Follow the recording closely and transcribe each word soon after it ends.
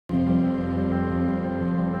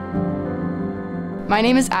My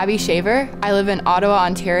name is Abby Shaver. I live in Ottawa,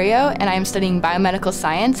 Ontario, and I am studying biomedical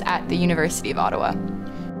science at the University of Ottawa.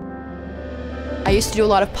 I used to do a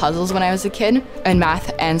lot of puzzles when I was a kid, and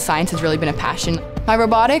math and science has really been a passion. My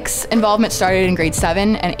robotics involvement started in grade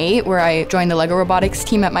 7 and 8, where I joined the Lego robotics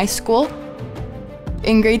team at my school.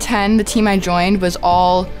 In grade 10, the team I joined was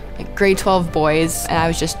all grade 12 boys, and I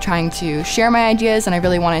was just trying to share my ideas, and I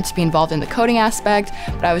really wanted to be involved in the coding aspect,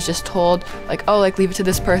 but I was just told, leave it to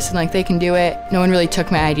this person, they can do it. No one really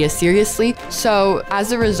took my ideas seriously. So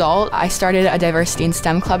as a result, I started a diversity in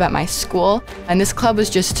STEM club at my school, and this club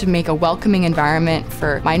was just to make a welcoming environment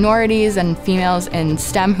for minorities and females in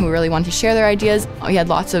STEM who really wanted to share their ideas. We had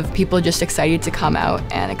lots of people just excited to come out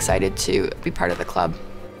and excited to be part of the club.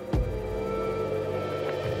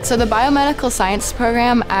 So the biomedical science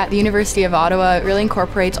program at the University of Ottawa really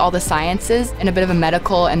incorporates all the sciences in a bit of a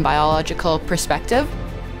medical and biological perspective.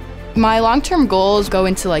 My long-term goals go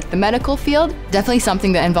into the medical field, definitely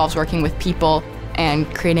something that involves working with people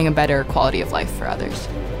and creating a better quality of life for others.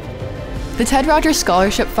 The Ted Rogers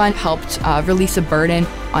Scholarship Fund helped release a burden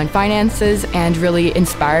on finances and really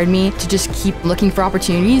inspired me to just keep looking for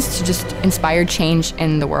opportunities to just inspire change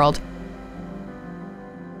in the world.